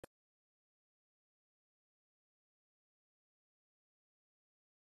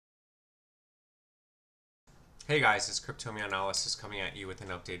Hey guys, it's Cryptomia Analysis coming at you with an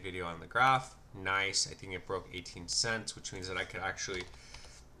update video on the graph. Nice. I think it broke 18 cents, which means that I can actually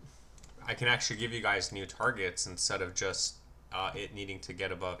give you guys new targets instead of just it needing to get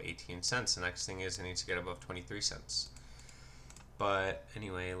above 18 cents. The next thing is it needs to get above 23 cents. But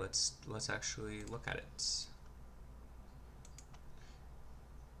anyway, let's actually look at it.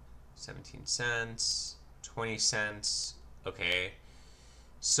 17 cents, 20 cents. Okay.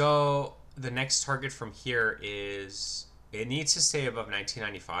 So the next target from here is it needs to stay above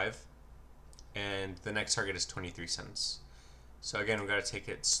 19.95, and the next target is 23 cents. So again, we got to take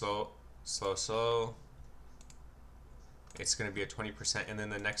it slow. It's going to be a 20%, and then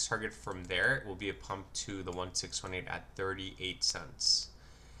the next target from there will be a pump to the 1618 at 38 cents,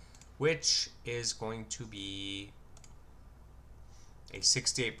 which is going to be a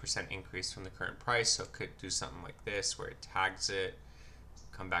 68% increase from the current price. So it could do something like this where it tags it,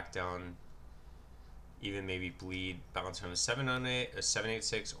 come back down, even maybe bleed, bounce from the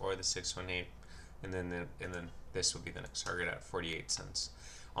 786 or the 618, and then this will be the next target at 48 cents.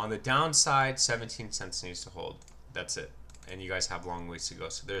 On the downside, 17 cents needs to hold. That's it. And you guys have long ways to go.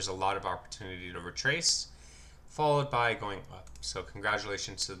 So there's a lot of opportunity to retrace, followed by going up. So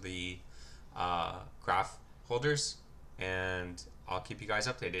congratulations to the graph holders, and I'll keep you guys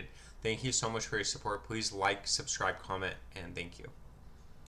updated. Thank you so much for your support. Please like, subscribe, comment, and thank you.